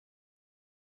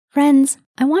Friends,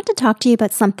 I want to talk to you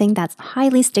about something that's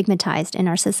highly stigmatized in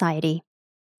our society.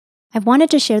 I've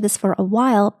wanted to share this for a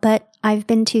while, but I've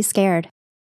been too scared.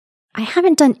 I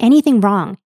haven't done anything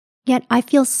wrong, yet I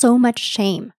feel so much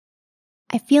shame.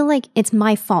 I feel like it's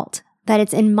my fault, that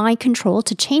it's in my control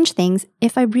to change things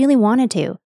if I really wanted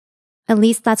to. At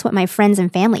least that's what my friends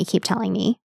and family keep telling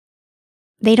me.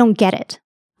 They don't get it.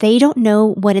 They don't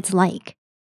know what it's like.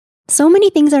 So many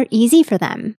things are easy for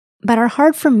them, but are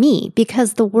hard for me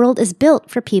because the world is built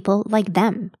for people like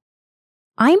them.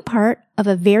 I'm part of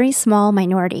a very small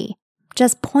minority,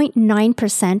 just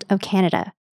 0.9% of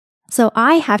Canada. So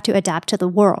I have to adapt to the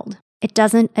world. It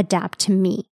doesn't adapt to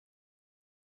me.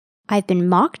 I've been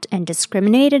mocked and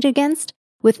discriminated against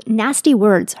with nasty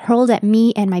words hurled at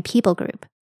me and my people group.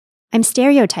 I'm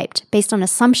stereotyped based on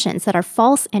assumptions that are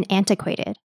false and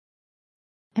antiquated.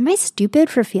 Am I stupid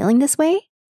for feeling this way?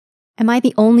 Am I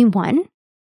the only one?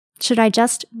 Should I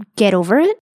just get over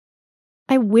it?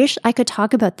 I wish I could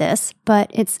talk about this, but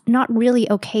it's not really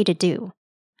okay to do.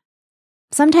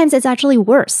 Sometimes it's actually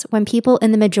worse when people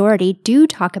in the majority do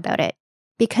talk about it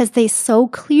because they so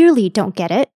clearly don't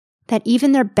get it that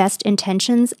even their best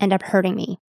intentions end up hurting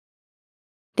me.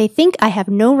 They think I have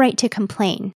no right to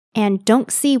complain and don't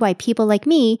see why people like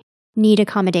me need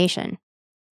accommodation.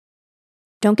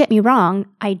 Don't get me wrong,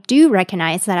 I do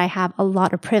recognize that I have a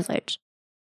lot of privilege.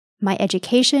 My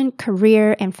education,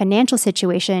 career, and financial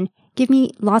situation give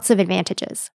me lots of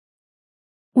advantages.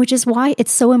 Which is why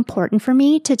it's so important for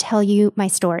me to tell you my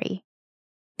story.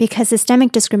 Because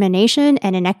systemic discrimination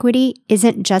and inequity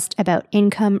isn't just about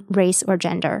income, race, or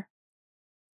gender.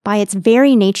 By its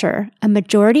very nature, a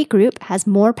majority group has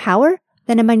more power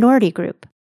than a minority group.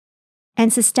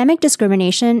 And systemic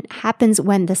discrimination happens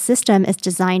when the system is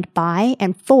designed by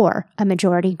and for a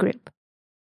majority group.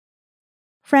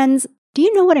 Friends, do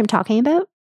you know what I'm talking about?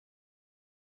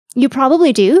 You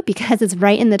probably do because it's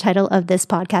right in the title of this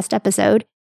podcast episode.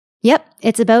 Yep,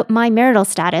 it's about my marital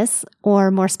status,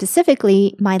 or more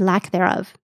specifically, my lack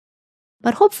thereof.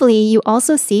 But hopefully you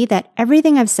also see that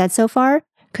everything I've said so far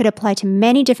could apply to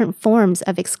many different forms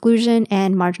of exclusion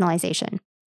and marginalization.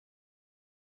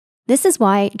 This is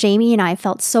why Jamie and I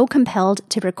felt so compelled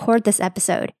to record this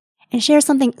episode and share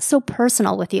something so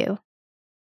personal with you.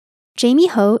 Jamie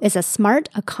Ho is a smart,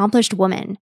 accomplished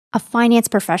woman, a finance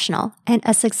professional, and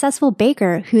a successful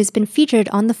baker who's been featured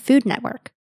on the Food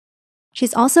Network.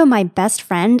 She's also my best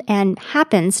friend and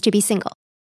happens to be single.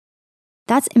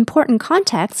 That's important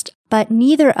context, but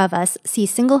neither of us see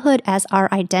singlehood as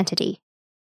our identity.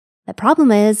 The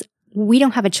problem is, we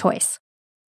don't have a choice.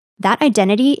 That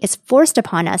identity is forced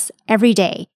upon us every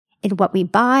day in what we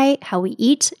buy, how we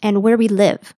eat, and where we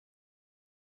live.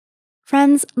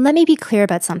 Friends, let me be clear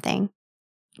about something.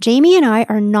 Jamie and I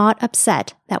are not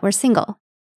upset that we're single.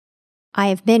 I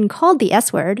have been called the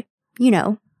S word,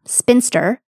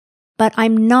 spinster, but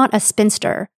I'm not a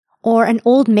spinster, or an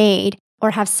old maid,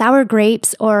 or have sour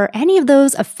grapes, or any of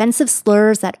those offensive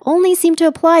slurs that only seem to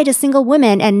apply to single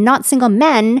women and not single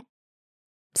men.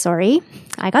 Sorry,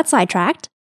 I got sidetracked.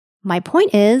 My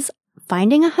point is,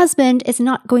 finding a husband is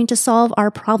not going to solve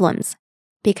our problems,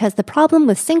 because the problem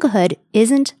with singlehood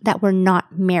isn't that we're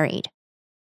not married.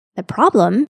 The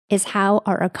problem is how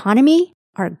our economy,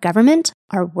 our government,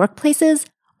 our workplaces,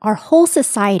 our whole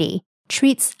society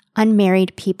treats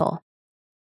unmarried people.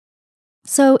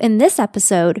 So in this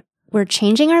episode, we're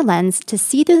changing our lens to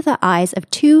see through the eyes of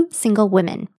two single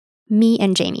women, me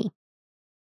and Jamie.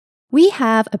 We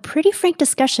have a pretty frank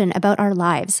discussion about our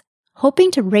lives, hoping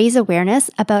to raise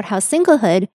awareness about how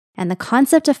singlehood and the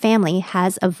concept of family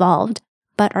has evolved,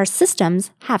 but our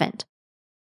systems haven't.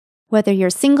 Whether you're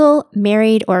single,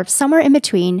 married, or somewhere in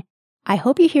between, I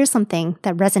hope you hear something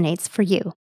that resonates for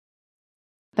you.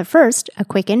 But first, a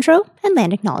quick intro and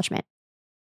land acknowledgement.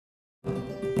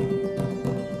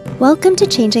 Welcome to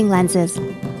Changing Lenses.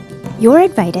 You're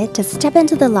invited to step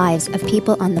into the lives of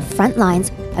people on the front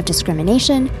lines of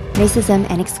discrimination, racism,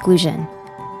 and exclusion,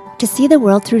 to see the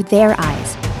world through their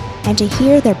eyes, and to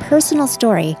hear their personal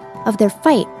story of their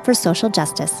fight for social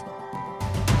justice.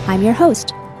 I'm your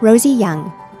host, Rosie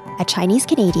Young, a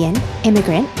Chinese-Canadian,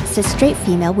 immigrant, cis-straight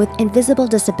female with invisible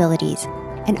disabilities,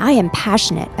 and I am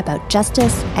passionate about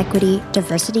justice, equity,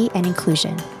 diversity, and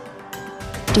inclusion.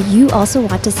 Do you also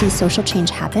want to see social change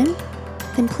happen?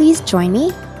 Then please join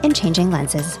me in Changing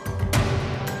Lenses.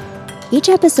 Each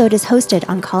episode is hosted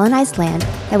on colonized land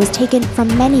that was taken from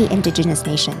many Indigenous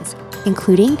nations,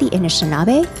 including the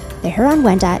Anishinaabe, the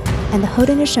Huron-Wendat, and the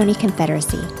Haudenosaunee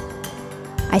Confederacy.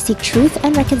 I seek truth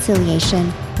and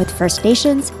reconciliation with First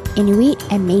Nations, Inuit,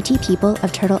 and Métis people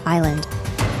of Turtle Island,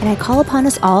 and I call upon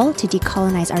us all to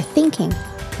decolonize our thinking,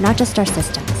 not just our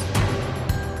systems.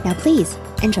 Now please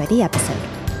enjoy the episode.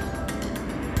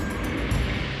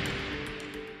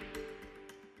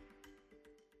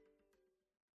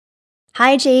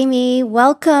 Hi, Jamie.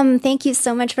 Welcome. Thank you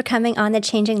so much for coming on the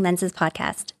Changing Lenses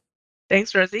podcast.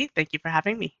 Thanks, Rosie. Thank you for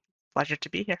having me. Pleasure to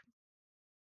be here.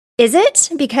 Is it?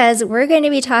 Because we're going to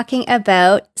be talking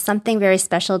about something very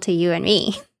special to you and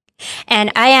me.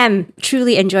 And I am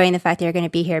truly enjoying the fact that you're going to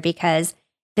be here because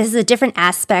this is a different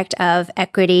aspect of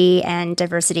equity and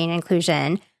diversity and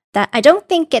inclusion that I don't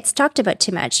think gets talked about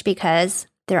too much because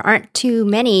there aren't too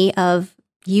many of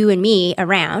you and me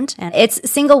around. And it's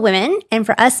single women. And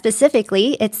for us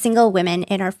specifically, it's single women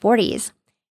in our 40s.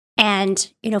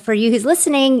 And, for you who's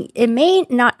listening, it may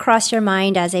not cross your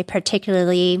mind as a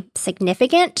particularly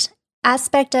significant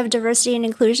aspect of diversity and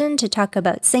inclusion to talk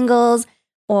about singles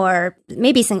or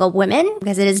maybe single women,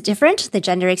 because it is different. The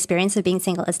gender experience of being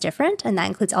single is different, and that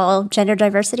includes all gender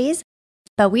diversities.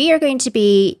 But we are going to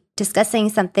be discussing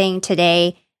something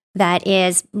today that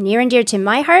is near and dear to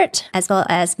my heart, as well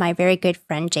as my very good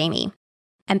friend, Jamie.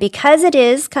 And because it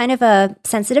is kind of a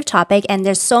sensitive topic and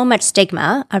there's so much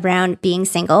stigma around being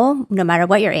single, no matter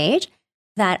what your age,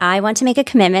 that I want to make a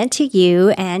commitment to you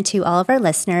and to all of our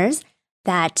listeners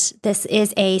that this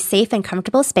is a safe and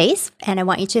comfortable space. And I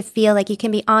want you to feel like you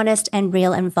can be honest and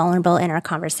real and vulnerable in our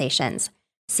conversations.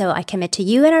 So I commit to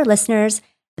you and our listeners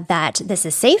that this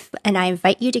is safe. And I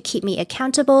invite you to keep me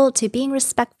accountable to being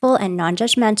respectful and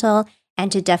non-judgmental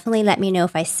and to definitely let me know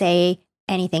if I say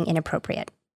anything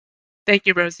inappropriate. Thank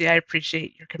you, Rosie. I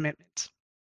appreciate your commitment.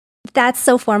 That's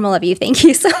so formal of you. Thank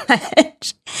you so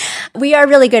much. We are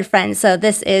really good friends. So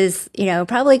this is,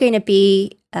 probably going to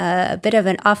be a bit of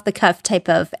an off-the-cuff type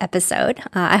of episode.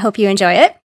 I hope you enjoy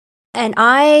it. And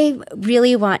I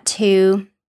really want to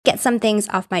get some things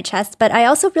off my chest, but I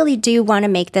also really do want to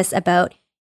make this about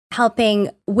helping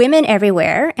women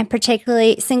everywhere, and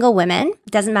particularly single women.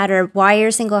 It doesn't matter why you're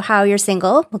single, how you're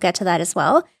single. We'll get to that as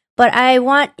well. But I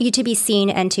want you to be seen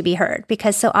and to be heard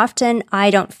because so often I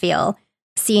don't feel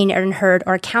seen and heard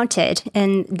or counted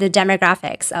in the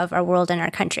demographics of our world and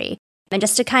our country. And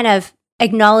just to kind of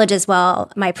acknowledge as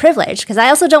well my privilege, because I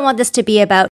also don't want this to be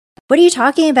about, what are you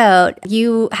talking about?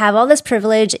 You have all this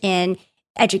privilege in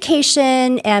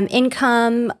education and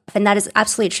income, and that is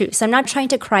absolutely true. So I'm not trying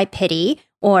to cry pity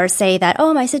or say that,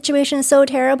 oh, my situation is so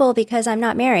terrible because I'm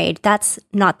not married. That's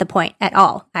not the point at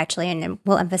all, actually, and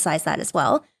we'll emphasize that as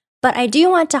well. But I do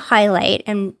want to highlight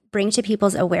and bring to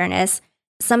people's awareness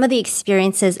some of the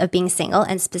experiences of being single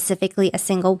and specifically a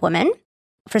single woman.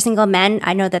 For single men,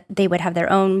 I know that they would have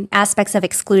their own aspects of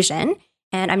exclusion,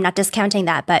 and I'm not discounting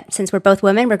that. But since we're both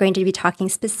women, we're going to be talking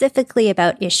specifically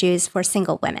about issues for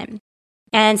single women.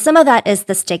 And some of that is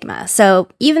the stigma. So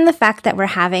even the fact that we're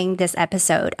having this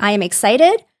episode, I am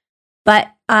excited,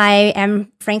 but I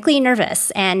am frankly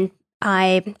nervous. And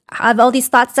I have all these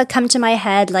thoughts that come to my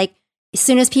head, like, as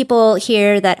soon as people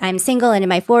hear that I'm single and in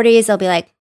my 40s, they'll be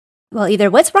like, well, either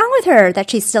what's wrong with her that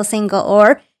she's still single,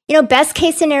 or, best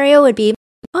case scenario would be,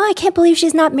 oh, I can't believe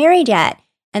she's not married yet.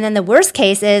 And then the worst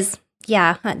case is,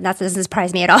 yeah, that doesn't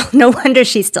surprise me at all. No wonder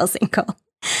she's still single.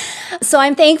 So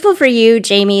I'm thankful for you,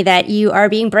 Jamie, that you are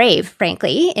being brave,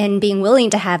 frankly, and being willing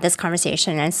to have this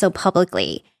conversation and so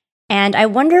publicly. And I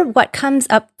wonder what comes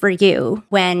up for you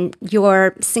when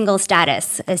your single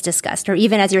status is discussed, or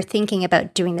even as you're thinking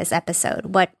about doing this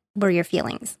episode. What were your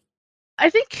feelings? I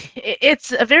think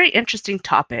it's a very interesting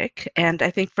topic. And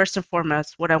I think first and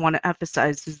foremost, what I want to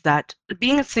emphasize is that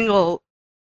being single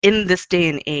in this day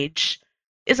and age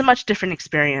is a much different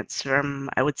experience from,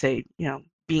 I would say,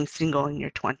 being single in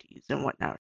your 20s and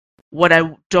whatnot. What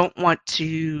I don't want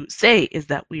to say is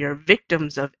that we are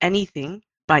victims of anything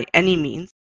by any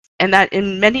means. And that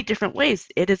in many different ways,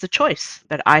 it is a choice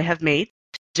that I have made,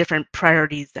 different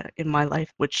priorities in my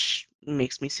life, which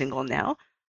makes me single now.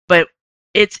 But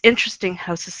it's interesting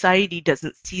how society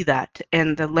doesn't see that.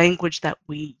 And the language that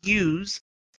we use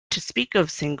to speak of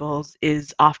singles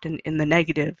is often in the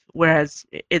negative, whereas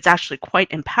it's actually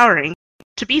quite empowering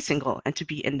to be single and to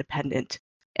be independent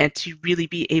and to really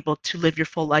be able to live your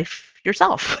full life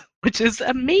yourself, which is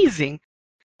amazing.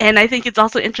 And I think it's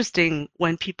also interesting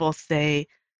when people say,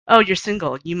 oh, you're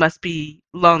single, you must be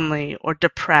lonely or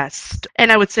depressed.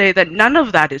 And I would say that none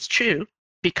of that is true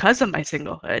because of my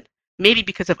singlehood, maybe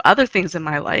because of other things in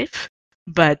my life,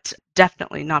 but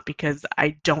definitely not because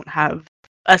I don't have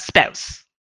a spouse.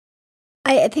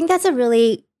 I think that's a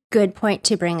really good point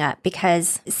to bring up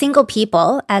because single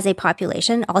people as a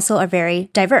population also are very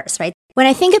diverse, right? When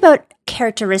I think about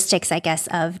characteristics, I guess,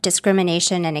 of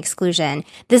discrimination and exclusion,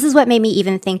 this is what made me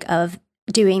even think of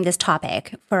doing this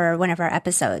topic for one of our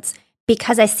episodes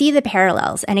because I see the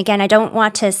parallels. And again, I don't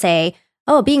want to say,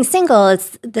 oh, being single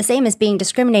is the same as being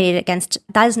discriminated against.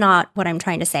 That is not what I'm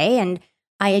trying to say. And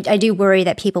I do worry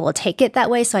that people will take it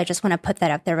that way. So I just want to put that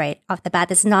up there right off the bat.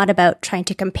 This is not about trying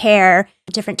to compare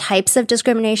different types of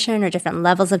discrimination or different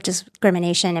levels of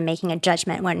discrimination and making a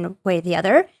judgment one way or the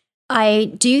other.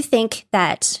 I do think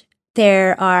that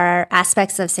there are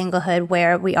aspects of singlehood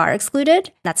where we are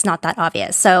excluded. That's not that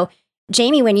obvious. So,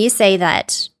 Jamie, when you say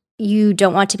that you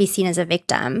don't want to be seen as a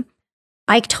victim,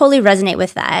 I totally resonate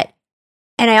with that.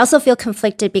 And I also feel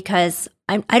conflicted because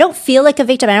I don't feel like a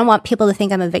victim. I don't want people to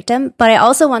think I'm a victim, but I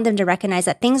also want them to recognize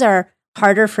that things are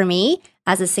harder for me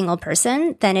as a single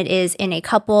person than it is in a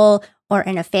couple or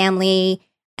in a family.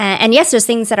 And yes, there's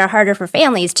things that are harder for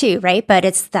families too, right? But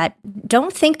it's that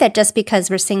don't think that just because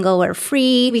we're single, we're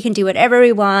free, we can do whatever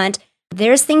we want.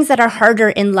 There's things that are harder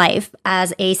in life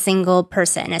as a single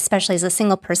person, especially as a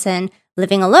single person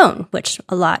living alone, which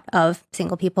a lot of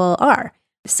single people are.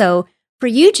 So for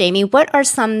you, Jamie, what are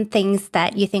some things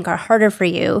that you think are harder for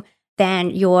you than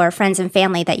your friends and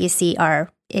family that you see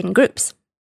are in groups?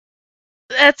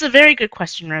 That's a very good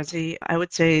question, Rosie. I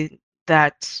would say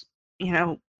that,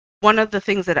 one of the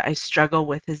things that I struggle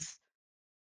with is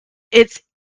it's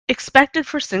expected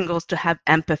for singles to have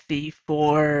empathy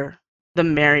for the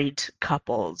married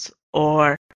couples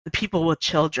or the people with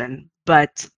children,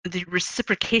 but the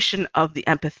reciprocation of the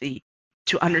empathy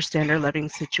to understand their living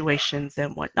situations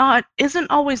and whatnot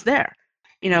isn't always there.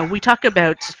 We talk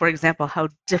about, for example, how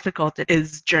difficult it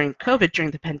is during COVID,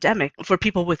 during the pandemic, for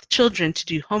people with children to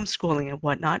do homeschooling and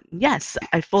whatnot. Yes,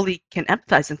 I fully can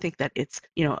empathize and think that it's,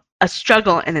 a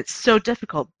struggle and it's so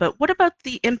difficult. But what about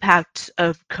the impact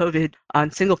of COVID on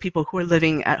single people who are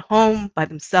living at home by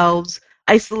themselves,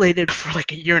 isolated for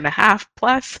like a year and a half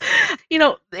plus?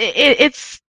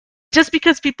 It's just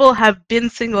because people have been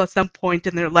single at some point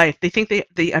in their life, they think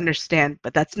they understand,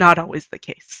 but that's not always the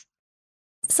case.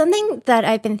 Something that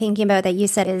I've been thinking about that you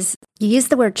said is you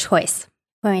used the word choice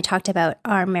when we talked about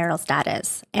our marital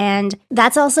status. And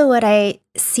that's also what I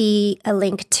see a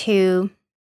link to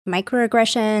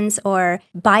microaggressions or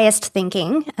biased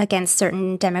thinking against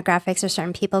certain demographics or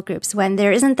certain people groups when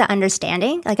there isn't the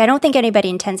understanding. Like, I don't think anybody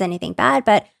intends anything bad,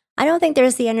 but I don't think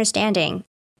there's the understanding.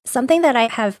 Something that I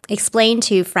have explained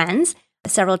to friends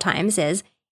several times is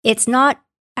it's not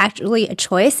actually a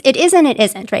choice. It is and it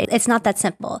isn't, right? It's not that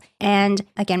simple. And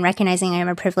again, recognizing I'm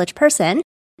a privileged person,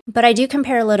 but I do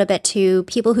compare a little bit to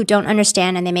people who don't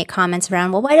understand and they make comments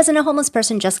around, well, why doesn't a homeless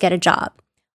person just get a job?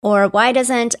 Or why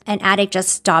doesn't an addict just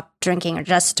stop drinking or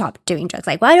just stop doing drugs?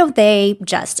 Like, why don't they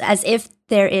just, as if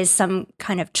there is some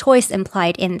kind of choice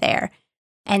implied in there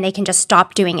and they can just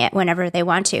stop doing it whenever they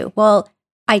want to? Well,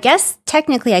 I guess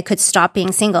technically I could stop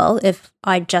being single if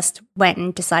I just went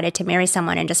and decided to marry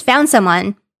someone and just found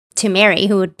someone to marry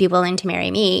who would be willing to marry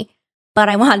me. But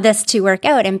I want this to work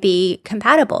out and be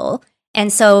compatible.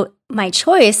 And so my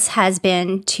choice has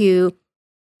been to,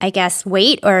 I guess,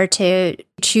 wait or to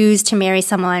choose to marry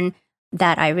someone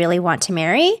that I really want to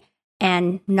marry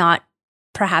and not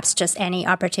perhaps just any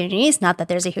opportunities. Not that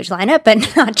there's a huge lineup,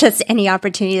 but not just any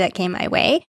opportunity that came my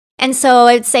way. And so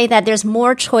I'd say that there's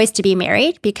more choice to be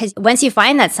married because once you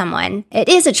find that someone, it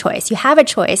is a choice. You have a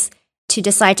choice to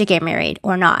decide to get married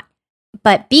or not.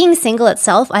 But being single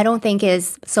itself, I don't think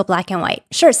is so black and white.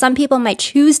 Sure, some people might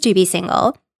choose to be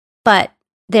single, but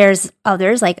there's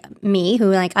others like me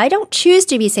who I don't choose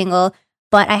to be single,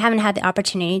 but I haven't had the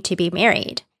opportunity to be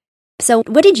married. So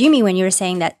what did you mean when you were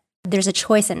saying that there's a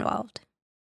choice involved?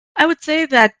 I would say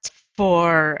that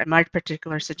for my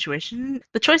particular situation,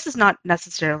 the choice is not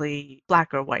necessarily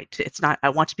black or white. It's not I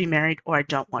want to be married or I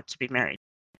don't want to be married.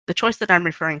 The choice that I'm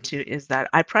referring to is that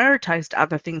I prioritized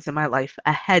other things in my life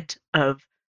ahead of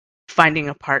finding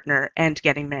a partner and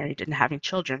getting married and having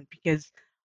children because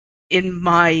in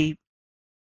my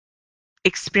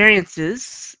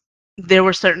experiences, there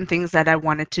were certain things that I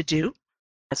wanted to do,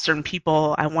 certain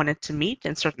people I wanted to meet,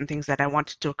 and certain things that I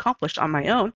wanted to accomplish on my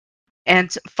own.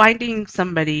 And finding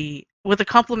somebody with a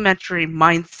complementary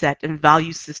mindset and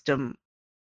value system,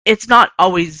 it's not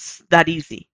always that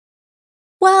easy.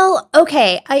 Well,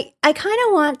 okay, I kind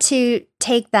of want to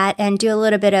take that and do a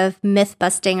little bit of myth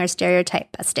busting or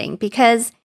stereotype busting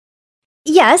because,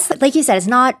 yes, like you said, it's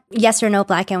not yes or no,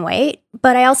 black and white,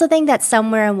 but I also think that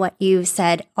somewhere in what you've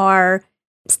said are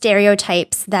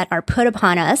stereotypes that are put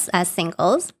upon us as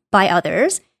singles by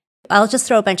others. I'll just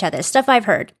throw a bunch of this stuff I've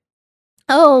heard.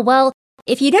 Oh, well,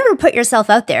 if you never put yourself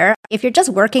out there, if you're just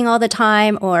working all the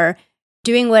time or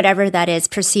doing whatever that is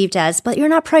perceived as, but you're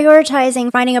not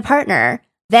prioritizing finding a partner,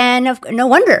 then no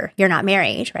wonder you're not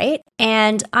married, right?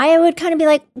 And I would kind of be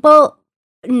like, well,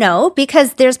 no,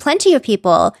 because there's plenty of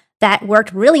people that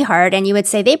worked really hard, and you would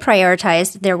say they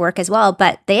prioritized their work as well,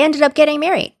 but they ended up getting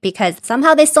married because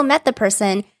somehow they still met the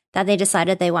person that they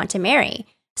decided they want to marry.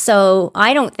 So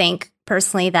I don't think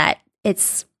personally that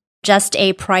it's just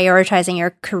a prioritizing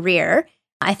your career.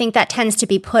 I think that tends to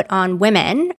be put on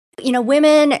women.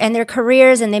 Women and their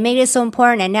careers, and they made it so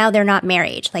important, and now they're not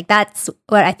married. Like, that's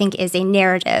what I think is a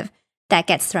narrative that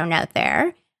gets thrown out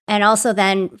there. And also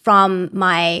then from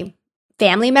my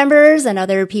family members and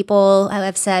other people who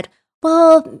have said,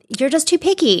 well, you're just too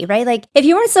picky, right? Like, if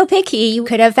you weren't so picky, you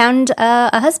could have found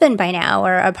a husband by now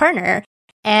or a partner.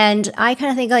 And I kind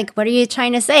of think, like, what are you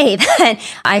trying to say? That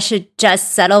I should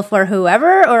just settle for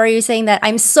whoever? Or are you saying that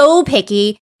I'm so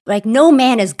picky, like, no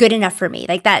man is good enough for me?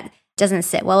 Like, that doesn't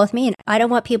sit well with me. And I don't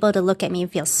want people to look at me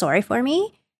and feel sorry for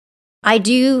me. I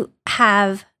do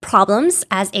have problems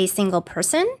as a single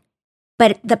person,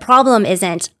 but the problem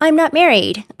isn't I'm not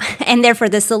married, and therefore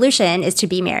the solution is to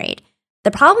be married.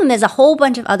 The problem is a whole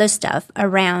bunch of other stuff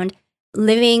around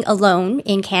living alone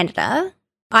in Canada.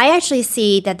 I actually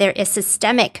see that there is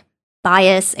systemic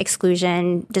bias,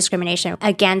 exclusion, discrimination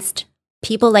against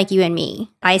people like you and me.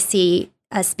 I see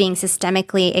us being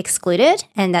systemically excluded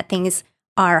and that things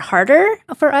are harder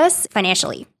for us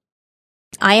financially.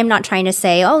 I am not trying to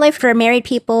say, life for married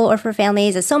people or for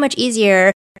families is so much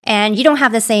easier and you don't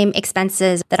have the same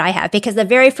expenses that I have, because the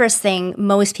very first thing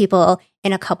most people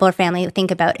in a couple or family think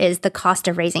about is the cost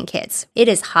of raising kids. It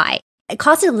is high. The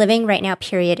cost of living right now,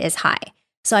 period, is high.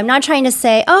 So I'm not trying to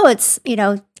say, it's,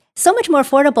 so much more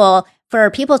affordable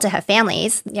for people to have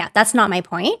families. Yeah, that's not my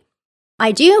point.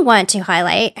 I do want to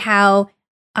highlight how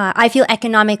I feel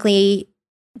economically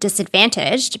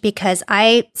disadvantaged because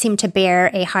I seem to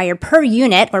bear a higher per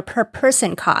unit or per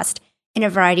person cost in a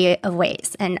variety of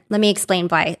ways. And let me explain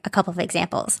by a couple of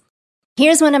examples.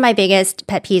 Here's one of my biggest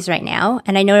pet peeves right now.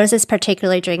 And I noticed this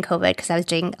particularly during COVID because I was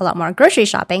doing a lot more grocery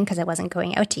shopping because I wasn't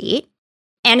going out to eat.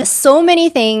 And so many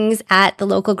things at the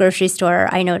local grocery store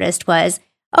I noticed was,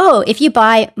 if you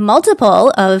buy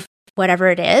multiple of whatever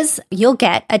it is, you'll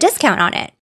get a discount on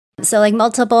it. So like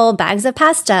multiple bags of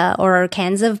pasta or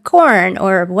cans of corn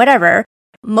or whatever.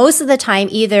 Most of the time,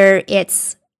 either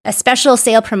it's a special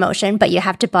sale promotion, but you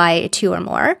have to buy 2 or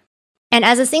more. And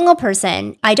as a single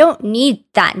person, I don't need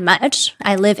that much.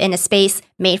 I live in a space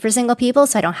made for single people,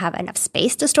 so I don't have enough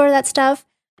space to store that stuff.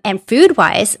 And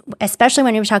food-wise, especially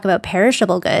when we talk about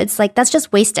perishable goods, like that's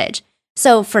just wastage.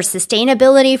 So for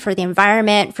sustainability, for the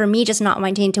environment, for me just not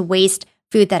wanting to waste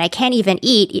food that I can't even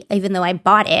eat, even though I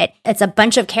bought it, it's a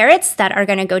bunch of carrots that are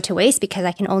going to go to waste because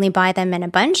I can only buy them in a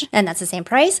bunch, and that's the same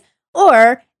price.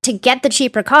 Or to get the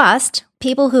cheaper cost,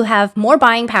 people who have more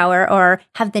buying power or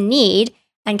have the need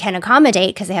and can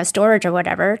accommodate because they have storage or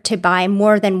whatever to buy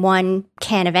more than one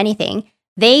can of anything,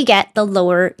 they get the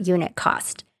lower unit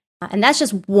cost. And that's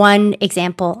just one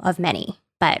example of many.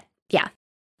 But yeah,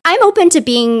 I'm open to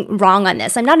being wrong on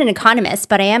this. I'm not an economist,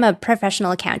 but I am a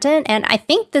professional accountant. And I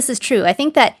think this is true. I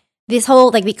think that this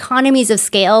whole the economies of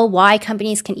scale, why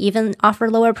companies can even offer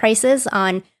lower prices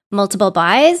on multiple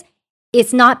buys,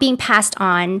 it's not being passed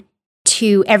on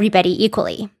to everybody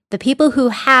equally. The people who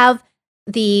have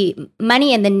the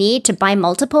money and the need to buy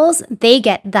multiples, they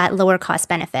get that lower cost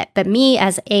benefit. But me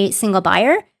as a single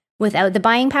buyer without the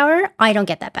buying power, I don't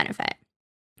get that benefit.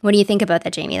 What do you think about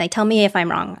that, Jamie? Like, tell me if I'm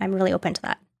wrong. I'm really open to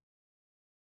that.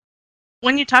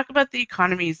 When you talk about the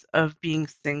economies of being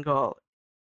single,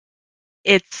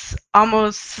 it's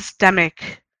almost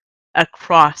systemic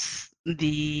across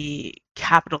the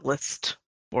capitalist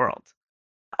world.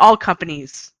 All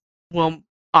companies will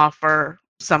offer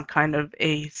some kind of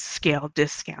a scale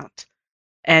discount,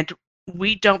 and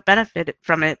we don't benefit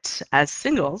from it as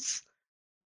singles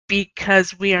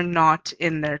because we are not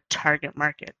in their target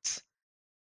markets.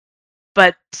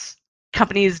 But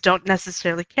companies don't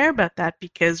necessarily care about that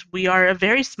because we are a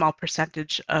very small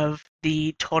percentage of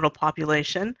the total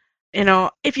population.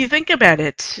 If you think about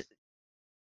it,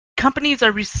 companies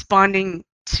are responding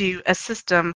to a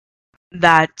system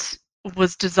that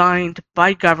was designed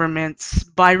by governments,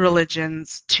 by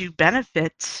religions to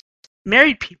benefit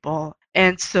married people.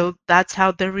 And so that's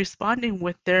how they're responding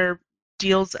with their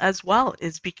deals as well,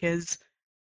 is because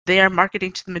they are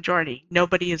marketing to the majority.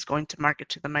 Nobody is going to market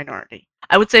to the minority.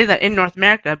 I would say that in North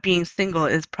America, being single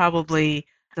is probably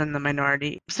in the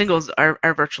minority. Singles are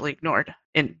virtually ignored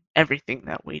in everything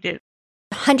that we do.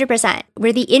 100%.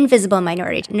 We're the invisible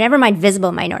minority. Never mind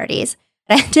visible minorities.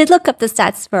 I did look up the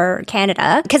stats for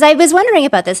Canada because I was wondering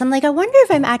about this. I'm like, I wonder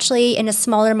if I'm actually in a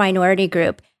smaller minority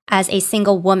group as a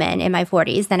single woman in my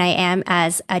 40s than I am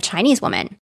as a Chinese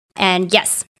woman. And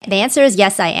yes, the answer is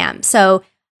yes, I am. So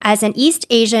as an East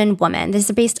Asian woman, this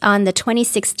is based on the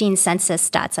 2016 census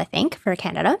stats, I think, for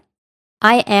Canada.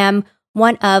 I am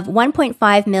one of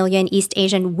 1.5 million East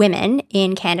Asian women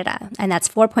in Canada, and that's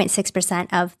 4.6%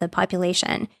 of the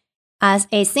population. As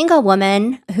a single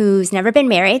woman who's never been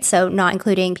married, so not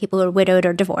including people who are widowed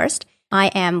or divorced, I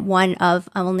am one of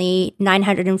only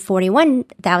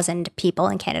 941,000 people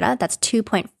in Canada. That's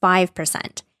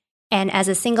 2.5%. And as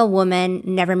a single woman,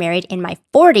 never married in my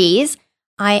 40s,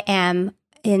 I am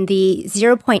in the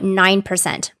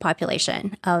 0.9%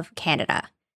 population of Canada.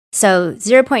 So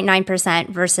 0.9%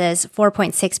 versus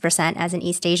 4.6% as an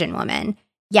East Asian woman.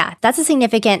 Yeah, that's a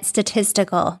significant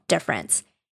statistical difference.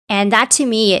 And that to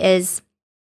me is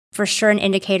for sure an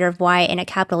indicator of why in a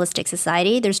capitalistic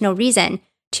society, there's no reason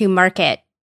to market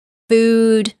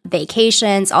food,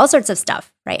 vacations, all sorts of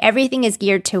stuff, right? Everything is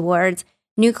geared towards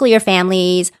nuclear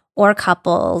families or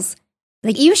couples.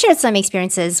 Like you shared some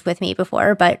experiences with me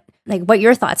before, but like what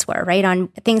your thoughts were, right? On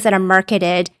things that are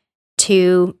marketed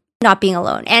to not being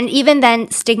alone. And even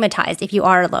then stigmatized if you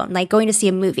are alone, like going to see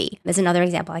a movie is another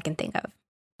example I can think of.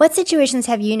 What situations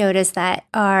have you noticed that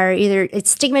are either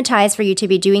it's stigmatized for you to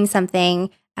be doing something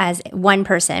as one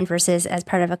person versus as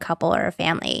part of a couple or a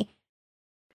family?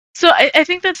 So I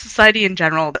think that society in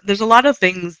general, there's a lot of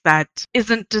things that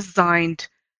isn't designed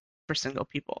for single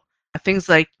people. Things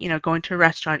like, going to a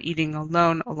restaurant, eating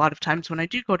alone. A lot of times when I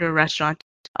do go to a restaurant,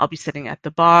 I'll be sitting at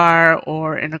the bar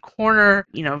or in a corner.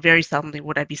 Very seldomly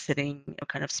would I be sitting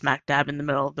kind of smack dab in the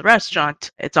middle of the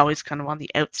restaurant. It's always kind of on the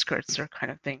outskirts or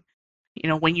kind of thing.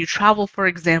 When you travel, for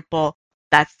example,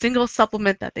 that single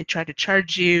supplement that they try to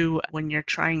charge you when you're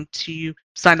trying to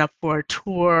sign up for a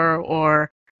tour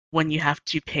or when you have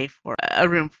to pay for a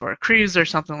room for a cruise or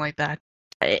something like that,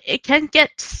 it can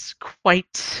get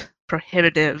quite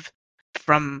prohibitive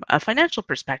from a financial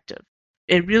perspective.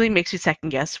 It really makes you second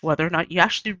guess whether or not you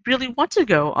actually really want to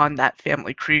go on that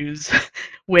family cruise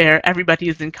where everybody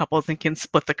is in couples and can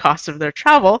split the cost of their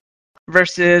travel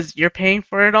versus you're paying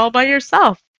for it all by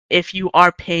yourself. If you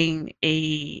are paying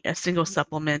a single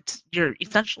supplement, you're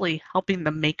essentially helping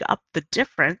them make up the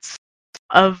difference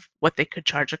of what they could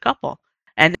charge a couple.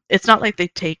 And it's not like they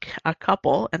take a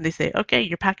couple and they say, okay,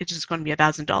 your package is going to be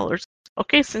 $1,000.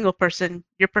 Okay, single person,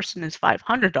 your person is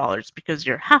 $500 because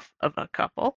you're half of a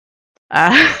couple.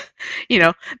 Uh,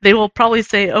 they will probably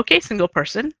say, okay, single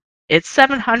person, it's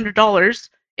 $700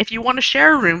 if you want to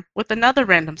share a room with another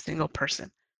random single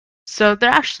person. So they're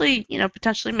actually,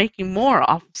 potentially making more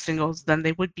off of singles than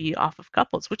they would be off of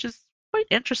couples, which is quite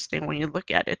interesting when you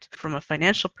look at it from a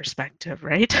financial perspective,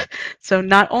 right? So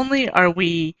not only are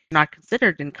we not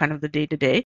considered in kind of the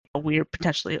day-to-day, we are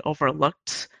potentially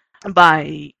overlooked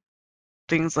by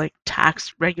things like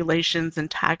tax regulations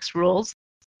and tax rules,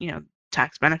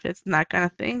 tax benefits and that kind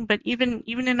of thing. But even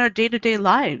in our day-to-day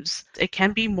lives, it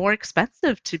can be more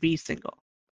expensive to be single.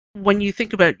 When you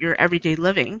think about your everyday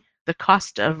living, the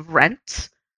cost of rent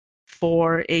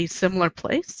for a similar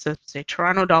place, so say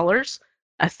Toronto dollars,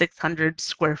 a 600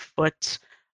 square foot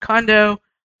condo,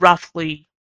 roughly,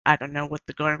 I don't know what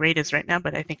the going rate is right now,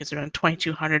 but I think it's around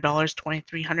 $2,200,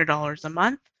 $2,300 a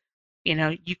month.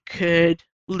 You could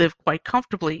live quite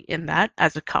comfortably in that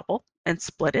as a couple and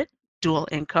split it, dual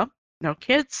income, no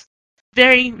kids.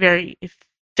 Very, very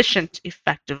efficient,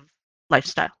 effective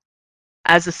lifestyle.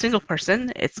 As a single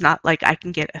person, it's not like I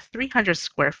can get a 300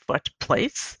 square foot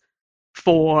place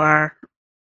for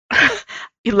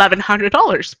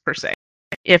 $1,100 per se.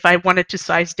 If I wanted to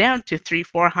size down to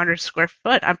 400 square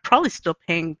foot, I'm probably still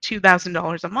paying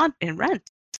 $2,000 a month in rent,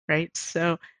 right?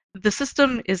 So the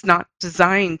system is not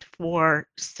designed for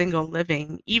single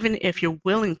living, even if you're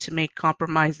willing to make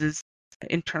compromises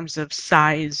in terms of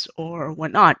size or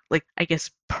whatnot. Like, I guess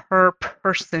per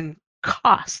person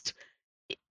cost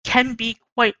can be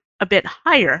quite a bit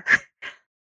higher.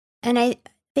 And I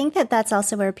think that that's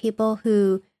also where people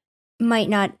who might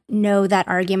not know that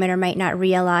argument or might not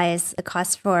realize the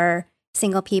cost for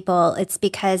single people, it's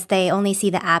because they only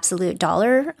see the absolute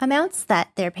dollar amounts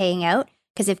that they're paying out.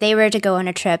 Because if they were to go on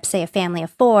a trip, say a family of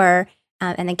four,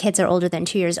 and the kids are older than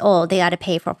 2 years old, they got to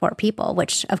pay for 4 people,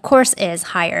 which of course is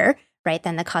higher, right,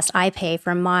 than the cost I pay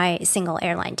for my single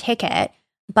airline ticket.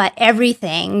 But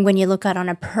everything, when you look at on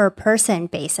a per person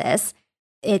basis,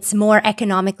 it's more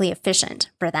economically efficient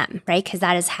for them, right? Because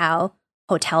that is how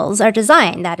hotels are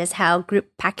designed. That is how group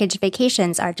package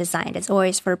vacations are designed. It's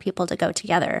always for people to go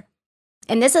together.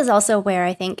 And this is also where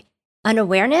I think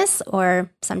unawareness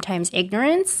or sometimes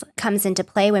ignorance comes into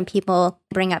play when people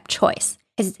bring up choice.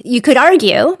 Because you could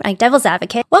argue, like devil's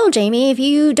advocate, well, Jamie, if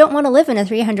you don't want to live in a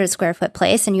 300 square foot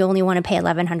place and you only want to pay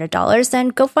 $1,100, then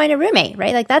go find a roommate,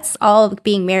 right? Like that's all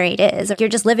being married is. You're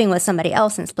just living with somebody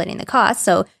else and splitting the cost.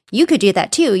 So you could do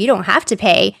that too. You don't have to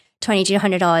pay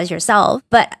 $2,200 yourself.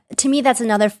 But to me, that's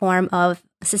another form of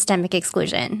systemic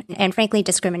exclusion and frankly,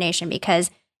 discrimination,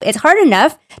 because it's hard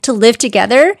enough to live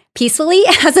together peacefully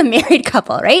as a married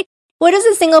couple, right? What is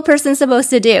a single person supposed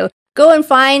to do? Go and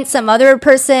find some other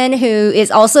person who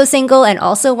is also single and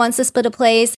also wants to split a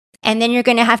place. And then you're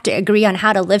going to have to agree on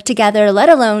how to live together, let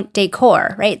alone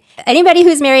decor, right? Anybody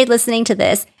who's married listening to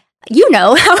this, you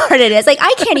know how hard it is. Like,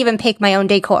 I can't even pick my own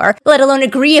decor, let alone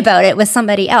agree about it with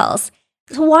somebody else.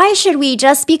 So why should we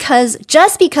just because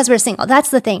we're single? That's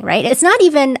the thing, right? It's not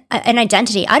even an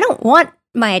identity. I don't want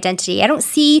my identity. I don't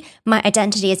see my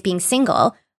identity as being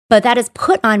single, but that is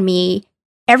put on me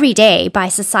every day by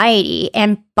society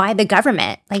and by the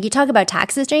government. Like, you talk about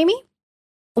taxes, Jamie.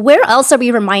 Where else are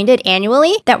we reminded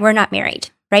annually that we're not married,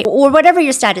 right? Or whatever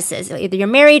your status is, either you're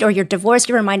married or you're divorced,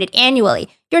 you're reminded annually,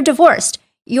 you're divorced,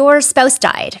 your spouse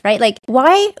died, right? Like,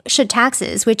 why should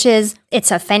taxes,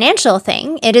 it's a financial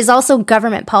thing, it is also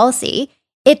government policy,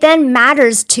 it then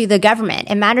matters to the government,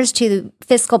 it matters to the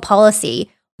fiscal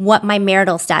policy what my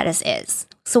marital status is.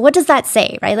 So what does that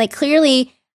say, right? Like,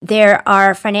 clearly there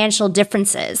are financial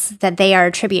differences that they are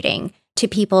attributing to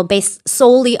people based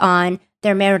solely on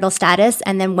their marital status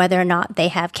and then whether or not they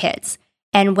have kids.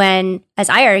 And when, as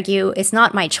I argue, it's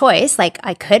not my choice, like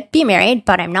I could be married,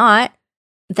 but I'm not,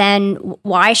 then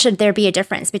why should there be a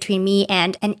difference between me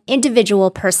and an individual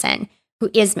person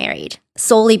who is married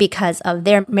solely because of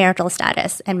their marital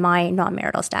status and my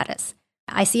non-marital status?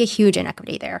 I see a huge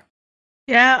inequity there.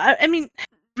 Yeah, I mean,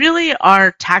 really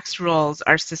our tax rules,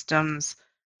 our systems,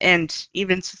 and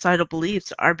even societal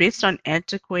beliefs are based on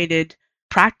antiquated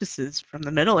practices from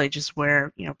the Middle Ages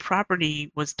where,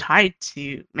 property was tied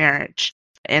to marriage.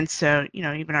 And so,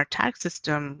 even our tax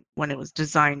system, when it was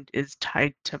designed, is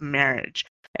tied to marriage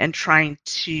and trying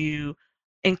to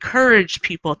encourage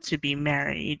people to be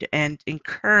married and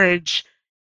encourage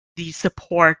the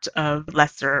support of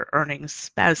lesser earning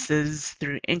spouses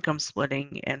through income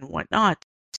splitting and whatnot.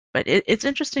 But it's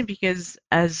interesting because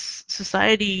as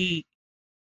society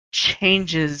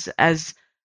changes, as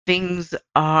things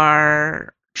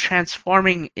are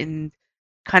transforming in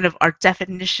kind of our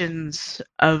definitions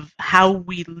of how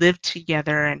we live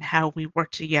together and how we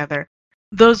work together,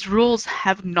 those rules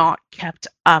have not kept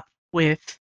up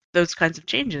with those kinds of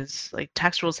changes. Like,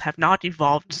 tax rules have not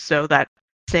evolved so that,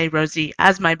 say, Rosie,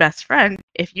 as my best friend,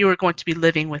 if you are going to be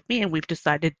living with me and we've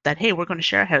decided that, hey, we're going to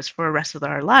share a house for the rest of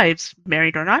our lives,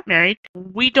 married or not married,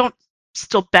 we don't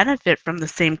still benefit from the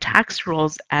same tax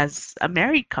rules as a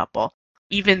married couple,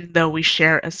 even though we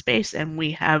share a space and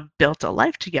we have built a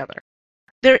life together.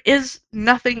 There is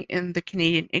nothing in the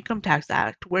Canadian Income Tax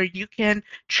Act where you can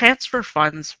transfer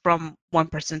funds from one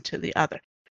person to the other,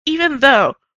 even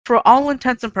though, for all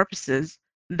intents and purposes,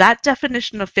 that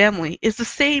definition of family is the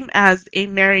same as a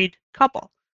married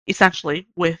couple, essentially,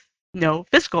 with no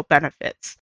fiscal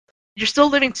benefits. You're still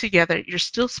living together, you're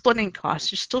still splitting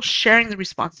costs, you're still sharing the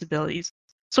responsibilities.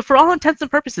 So for all intents and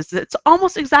purposes, it's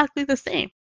almost exactly the same,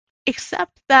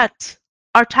 except that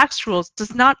our tax rules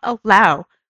does not allow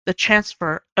the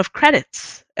transfer of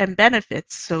credits and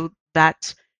benefits so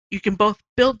that you can both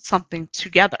build something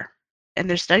together. And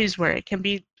there's studies where it can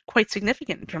be quite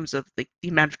significant in terms of the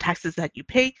amount of taxes that you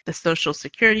pay, the social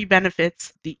security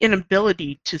benefits, the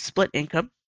inability to split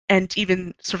income, and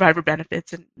even survivor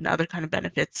benefits and other kind of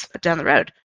benefits down the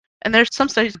road. And there's some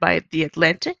studies by The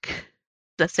Atlantic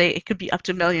that say it could be up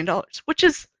to $1 million, which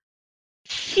is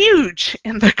huge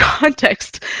in the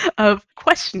context of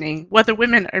questioning whether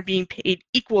women are being paid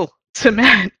equal to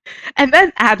men, and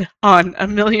then add on $1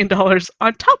 million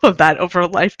on top of that over a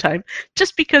lifetime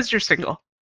just because you're single.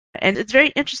 And it's very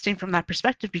interesting from that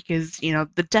perspective because,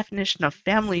 the definition of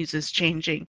families is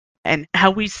changing and how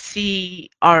we see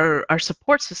our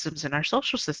support systems and our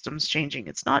social systems changing.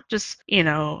 It's not just,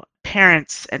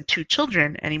 parents and 2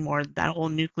 children anymore, that whole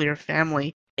nuclear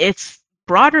family. It's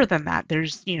broader than that.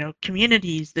 There's,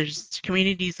 communities, there's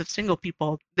communities of single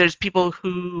people, there's people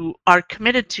who are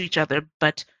committed to each other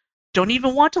but don't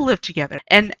even want to live together.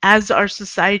 And as our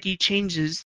society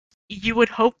changes, you would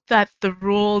hope that the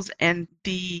rules and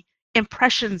the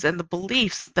impressions and the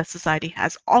beliefs that society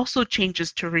has also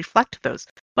changes to reflect those.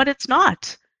 But it's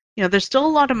not. There's still a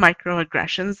lot of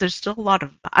microaggressions, there's still a lot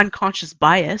of unconscious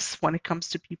bias when it comes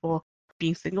to people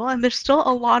being single, and there's still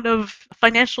a lot of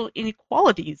financial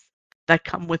inequalities that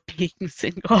come with being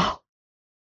single.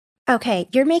 Okay,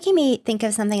 you're making me think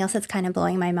of something else that's kind of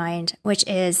blowing my mind, which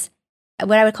is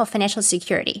what I would call financial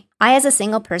security. I, as a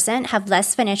single person, have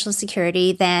less financial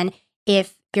security than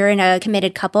if you're in a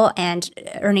committed couple and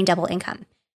earning double income.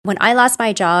 When I lost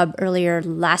my job earlier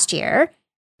last year,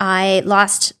 I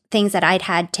lost things that I'd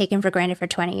had taken for granted for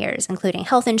 20 years, including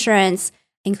health insurance,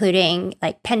 including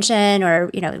like pension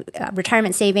or,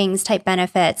 retirement savings type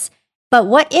benefits. But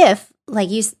what if, like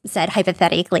you said,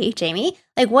 hypothetically, Jamie,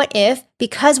 like what if,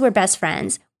 because we're best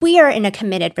friends, we are in a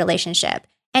committed relationship?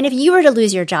 And if you were to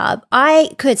lose your job,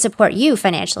 I could support you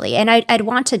financially, and I'd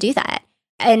want to do that.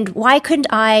 And why couldn't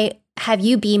I have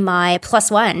you be my plus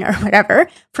one or whatever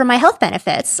for my health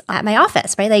benefits at my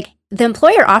office, right? Like the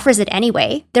employer offers it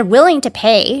anyway. They're willing to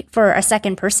pay for a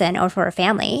second person or for a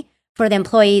family for the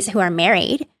employees who are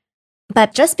married.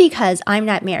 But just because I'm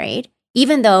not married,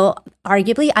 even though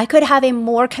arguably I could have a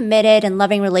more committed and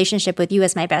loving relationship with you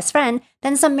as my best friend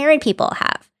than some married people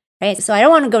have, right? So I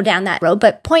don't want to go down that road.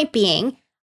 But point being,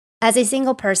 as a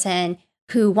single person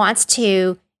who wants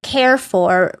to care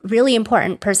for a really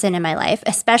important person in my life,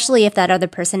 especially if that other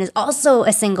person is also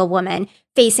a single woman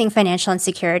facing financial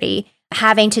insecurity,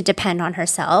 having to depend on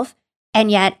herself, and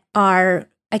yet our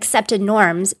accepted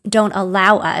norms don't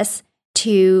allow us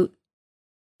to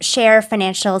share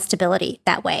financial stability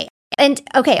that way. And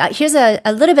okay, here's a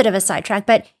little bit of a sidetrack,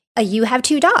 but you have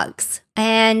 2 dogs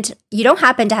and you don't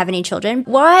happen to have any children.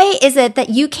 Why is it that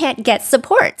you can't get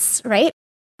supports, right?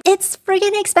 It's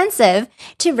friggin' expensive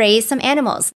to raise some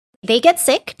animals. They get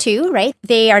sick too, right?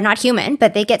 They are not human,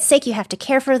 but they get sick. You have to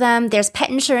care for them. There's pet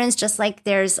insurance, just like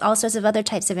there's all sorts of other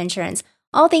types of insurance.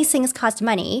 All these things cost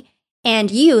money.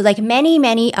 And you, like many,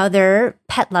 many other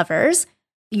pet lovers,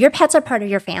 your pets are part of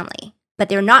your family, but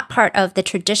they're not part of the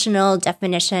traditional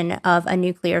definition of a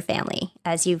nuclear family,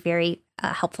 as you very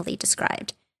helpfully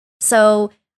described.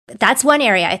 So that's one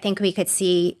area I think we could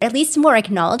see at least more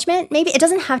acknowledgement. Maybe it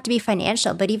doesn't have to be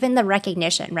financial, but even the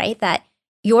recognition, right? That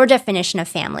your definition of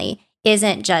family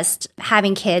isn't just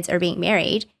having kids or being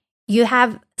married. You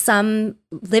have some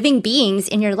living beings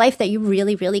in your life that you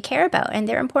really, really care about, and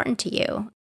they're important to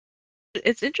you.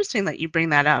 It's interesting that you bring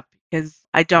that up because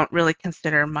I don't really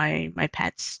consider my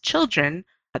pets children.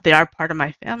 They are part of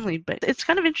my family, but it's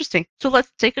kind of interesting. So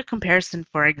let's take a comparison,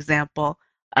 for example,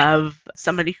 of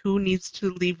somebody who needs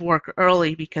to leave work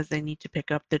early because they need to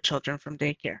pick up their children from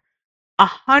daycare.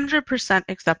 100%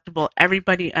 acceptable.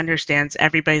 Everybody understands.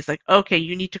 Everybody's like, okay,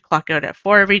 you need to clock out at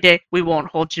 4 every day. We won't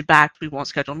hold you back. We won't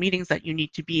schedule meetings that you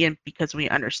need to be in because we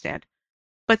understand.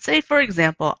 But say, for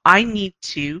example, I need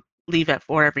to leave at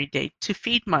 4 every day to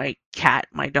feed my cat,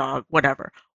 my dog,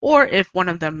 whatever. Or if one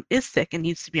of them is sick and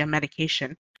needs to be on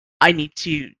medication, I need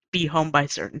to be home by a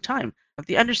certain time.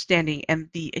 The understanding and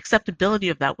the acceptability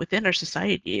of that within our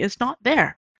society is not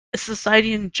there.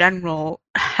 Society in general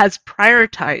has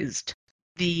prioritized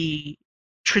the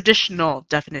traditional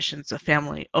definitions of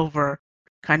family over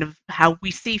kind of how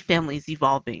we see families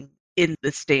evolving in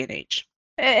this day and age.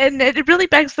 And it really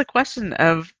begs the question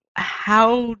of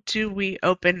how do we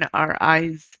open our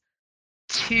eyes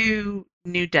to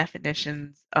new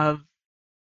definitions of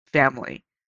family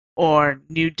or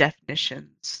new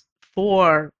definitions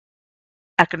for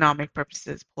economic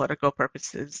purposes, political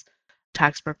purposes,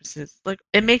 tax purposes. Like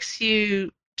it makes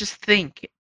you just think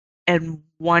and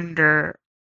wonder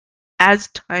as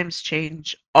times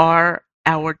change, are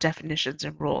our definitions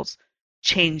and rules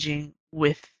changing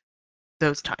with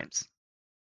those times?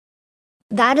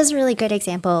 That is a really good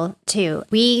example, too.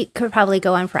 We could probably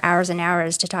go on for hours and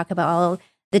hours to talk about all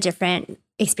the different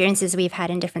experiences we've had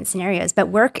in different scenarios. But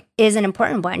work is an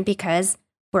important one because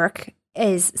work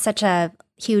is such a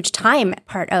huge time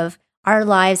part of our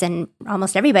lives and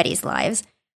almost everybody's lives.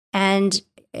 And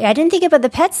I didn't think about the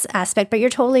pets aspect, but you're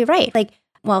totally right. Like,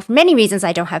 well, for many reasons,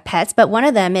 I don't have pets, but one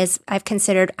of them is I've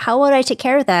considered how would I take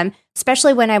care of them,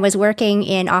 especially when I was working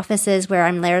in offices where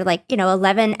I'm there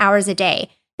 11 hours a day.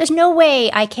 There's no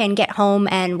way I can get home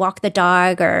and walk the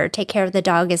dog or take care of the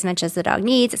dog as much as the dog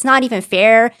needs. It's not even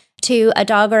fair to a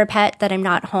dog or a pet that I'm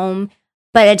not home.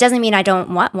 But it doesn't mean I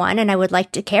don't want one and I would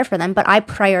like to care for them. But I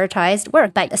prioritized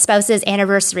work, like a spouse's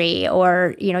anniversary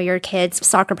or, your kid's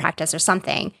soccer practice or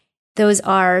something. Those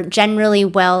are generally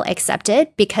well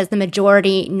accepted because the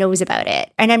majority knows about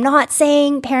it. And I'm not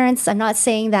saying parents, I'm not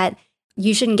saying that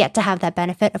you shouldn't get to have that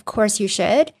benefit. Of course you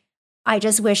should. I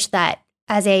just wish that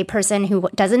as a person who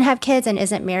doesn't have kids and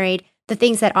isn't married, the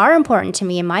things that are important to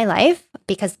me in my life,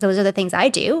 because those are the things I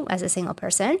do as a single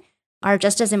person, are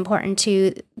just as important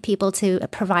to people to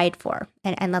provide for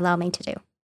and allow me to do.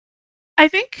 I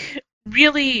think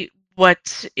really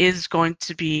what is going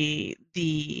to be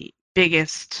the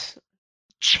biggest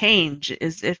change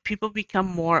is if people become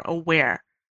more aware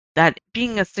that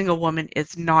being a single woman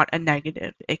is not a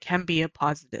negative, it can be a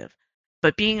positive,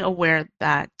 but being aware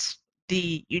that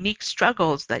the unique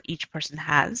struggles that each person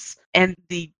has and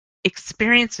the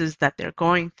experiences that they're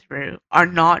going through are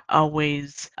not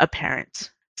always apparent.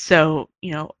 So,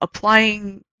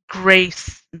 applying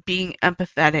grace, being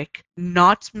empathetic,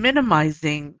 not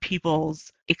minimizing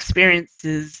people's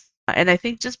experiences. And I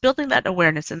think just building that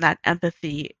awareness and that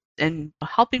empathy and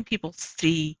helping people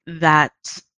see that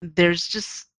there's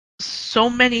just so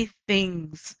many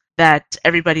things that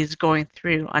everybody's going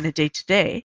through on a day to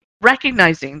day.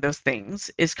 Recognizing those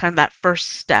things is kind of that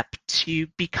first step to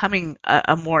becoming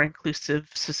a more inclusive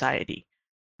society,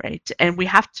 right? And we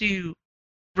have to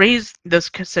raise those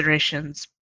considerations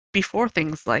before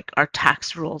things like our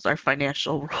tax rules, our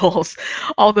financial rules,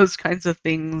 all those kinds of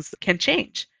things can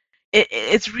change.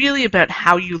 It's really about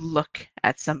how you look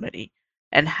at somebody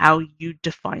and how you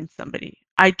define somebody.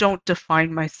 I don't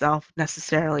define myself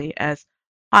necessarily as,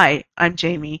 hi, I'm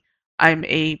Jamie. I'm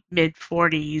a mid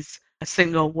 40s, a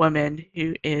single woman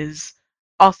who is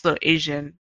also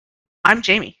Asian. I'm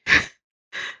Jamie.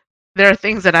 There are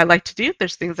things that I like to do,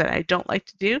 there's things that I don't like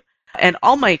to do. And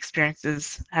all my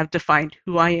experiences have defined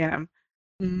who I am,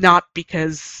 not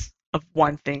because of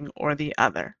one thing or the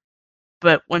other.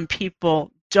 But when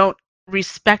people don't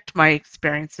respect my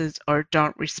experiences or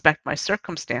don't respect my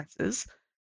circumstances,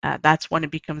 that's when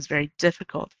it becomes very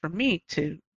difficult for me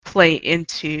to play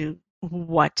into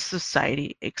what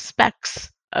society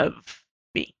expects of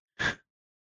me.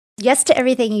 Yes to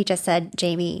everything you just said,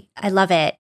 Jamie. I love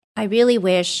it. I really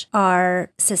wish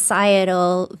our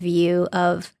societal view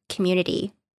of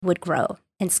community would grow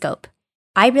in scope.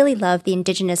 I really love the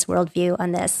Indigenous worldview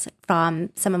on this from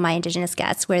some of my Indigenous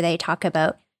guests, where they talk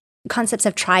about concepts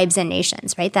of tribes and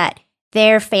nations, right? That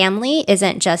their family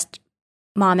isn't just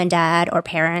mom and dad or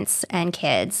parents and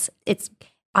kids. It's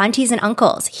aunties and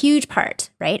uncles, huge part,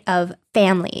 right, of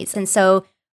families. And so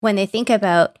when they think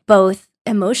about both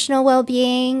emotional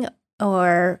well-being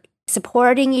or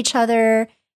supporting each other,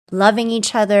 loving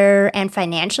each other, and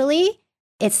financially,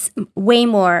 it's way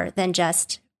more than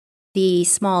just the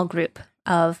small group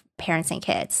of parents and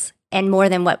kids, and more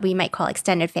than what we might call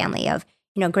extended family of,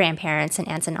 grandparents and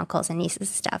aunts and uncles and nieces and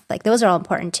stuff. Like, those are all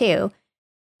important too.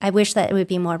 I wish that it would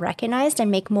be more recognized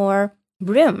and make more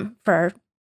room for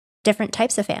different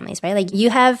types of families, right? Like,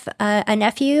 you have a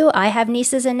nephew, I have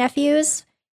nieces and nephews.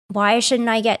 Why shouldn't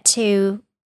I get to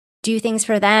do things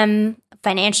for them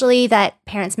financially that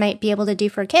parents might be able to do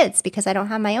for kids because I don't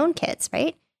have my own kids,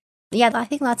 right? Yeah, I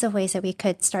think lots of ways that we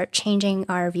could start changing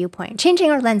our viewpoint, changing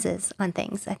our lenses on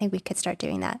things. I think we could start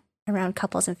doing that around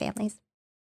couples and families.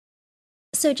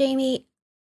 So, Jamie,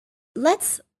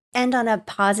 let's end on a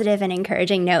positive and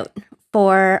encouraging note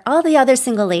for all the other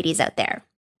single ladies out there.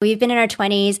 We've been in our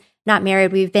 20s, not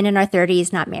married. We've been in our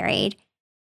 30s, not married.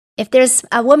 If there's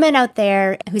a woman out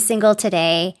there who's single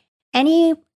today,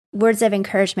 any words of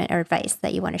encouragement or advice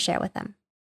that you want to share with them?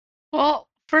 Well,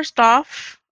 first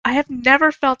off, I have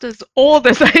never felt as old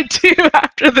as I do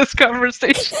after this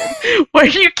conversation, where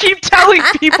you keep telling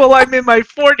people I'm in my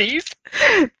 40s.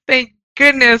 Thank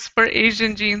goodness for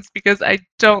Asian genes, because I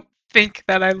don't think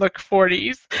that I look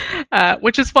 40s,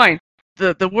 which is fine.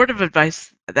 The word of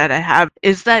advice that I have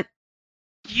is that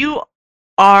you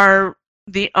are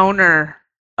the owner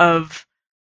of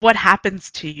what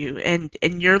happens to you and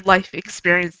your life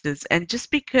experiences. And just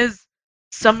because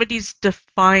somebody's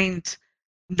defined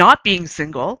not being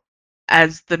single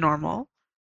as the normal,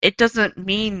 it doesn't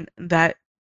mean that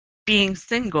being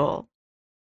single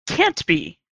can't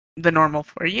be the normal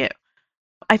for you.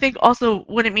 I think also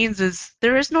what it means is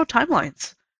there is no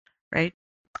timelines, right?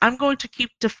 I'm going to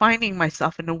keep defining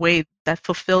myself in a way that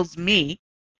fulfills me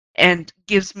and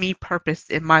gives me purpose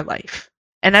in my life.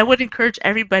 And I would encourage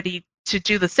everybody to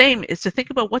do the same, is to think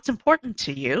about what's important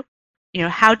to you.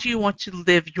 How do you want to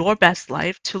live your best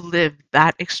life, to live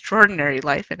that extraordinary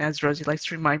life? And as Rosie likes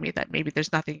to remind me, that maybe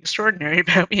there's nothing extraordinary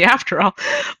about me after all.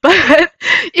 But,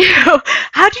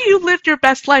 how do you live your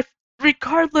best life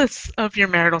regardless of your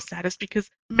marital status? Because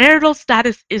marital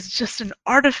status is just an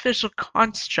artificial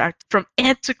construct from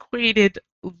antiquated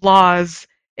laws.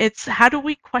 It's how do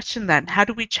we question that, and how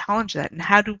do we challenge that, and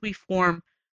how do we form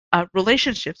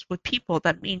relationships with people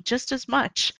that mean just as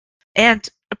much, and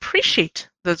appreciate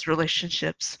those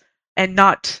relationships, and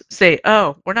not say,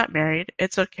 oh, we're not married,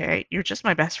 it's okay, you're just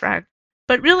my best friend.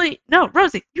 But really, no,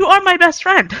 Rosie, you are my best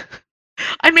friend.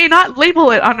 I may not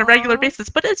label it on a regular basis,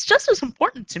 but it's just as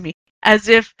important to me as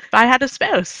if I had a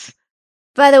spouse.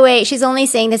 By the way, she's only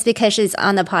saying this because she's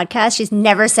on the podcast. She's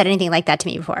never said anything like that to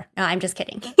me before. No, I'm just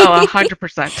kidding. Oh,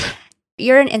 100%.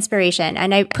 You're an inspiration.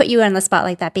 And I put you on the spot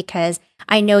like that because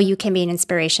I know you can be an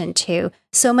inspiration to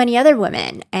so many other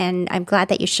women. And I'm glad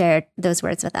that you shared those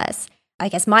words with us. I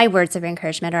guess my words of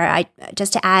encouragement, or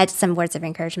just to add some words of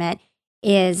encouragement,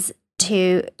 is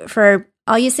for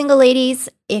all you single ladies,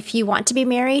 if you want to be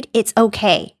married, it's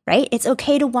okay, right? It's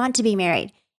okay to want to be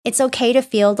married. It's okay to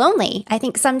feel lonely. I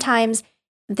think sometimes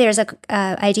there's a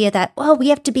idea that, well, we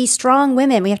have to be strong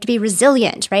women. We have to be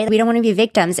resilient, right? We don't want to be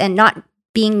victims, and not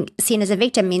being seen as a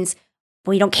victim means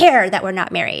we don't care that we're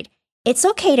not married. It's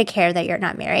okay to care that you're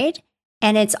not married.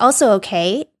 And it's also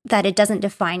okay that it doesn't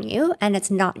define you and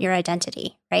it's not your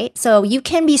identity, right? So you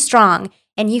can be strong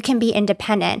and you can be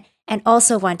independent and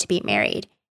also want to be married.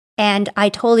 And I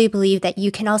totally believe that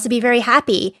you can also be very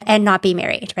happy and not be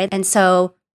married, right? And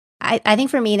so I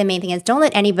think for me, the main thing is don't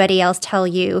let anybody else tell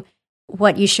you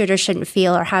what you should or shouldn't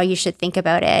feel or how you should think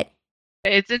about it.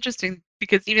 It's interesting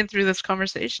because even through this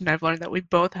conversation, I've learned that we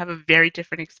both have a very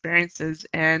different experiences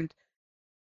and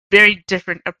very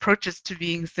different approaches to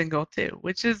being single too,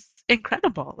 which is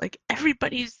incredible. Like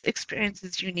everybody's experience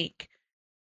is unique.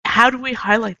 How do we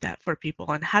highlight that for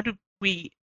people, and how do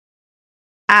we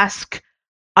ask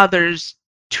others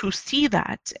to see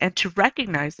that and to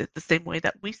recognize it the same way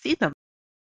that we see them?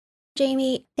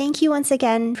 Jamie, thank you once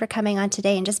again for coming on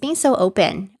today and just being so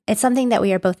open. It's something that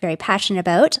we are both very passionate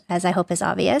about, as I hope is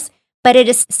obvious, but it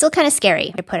is still kind of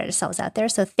scary to put ourselves out there.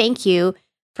 So thank you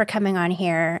for coming on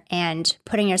here and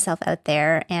putting yourself out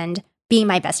there and being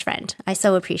my best friend. I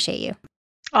so appreciate you.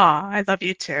 Aw, I love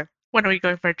you too. When are we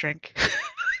going for a drink?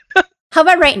 How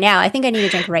about right now? I think I need a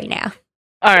drink right now.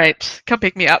 All right, come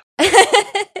pick me up.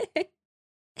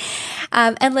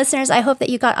 And listeners, I hope that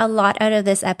you got a lot out of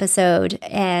this episode.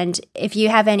 And if you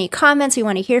have any comments, we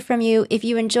want to hear from you. If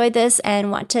you enjoyed this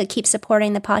and want to keep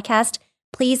supporting the podcast,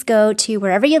 please go to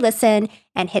wherever you listen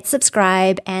and hit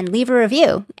subscribe and leave a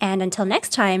review. And until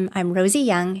next time, I'm Rosie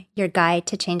Young, your guide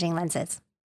to changing lenses.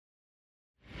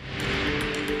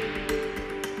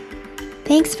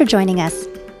 Thanks for joining us.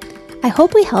 I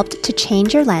hope we helped to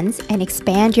change your lens and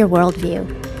expand your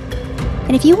worldview.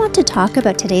 And if you want to talk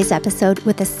about today's episode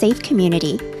with a safe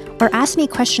community or ask me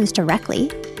questions directly,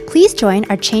 please join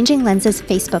our Changing Lenses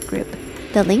Facebook group.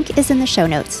 The link is in the show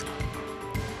notes.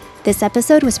 This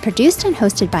episode was produced and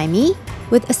hosted by me,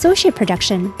 with associate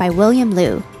production by William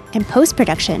Liu and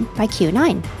post-production by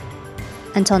Q9.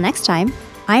 Until next time,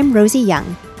 I'm Rosie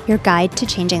Young, your guide to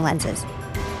changing lenses.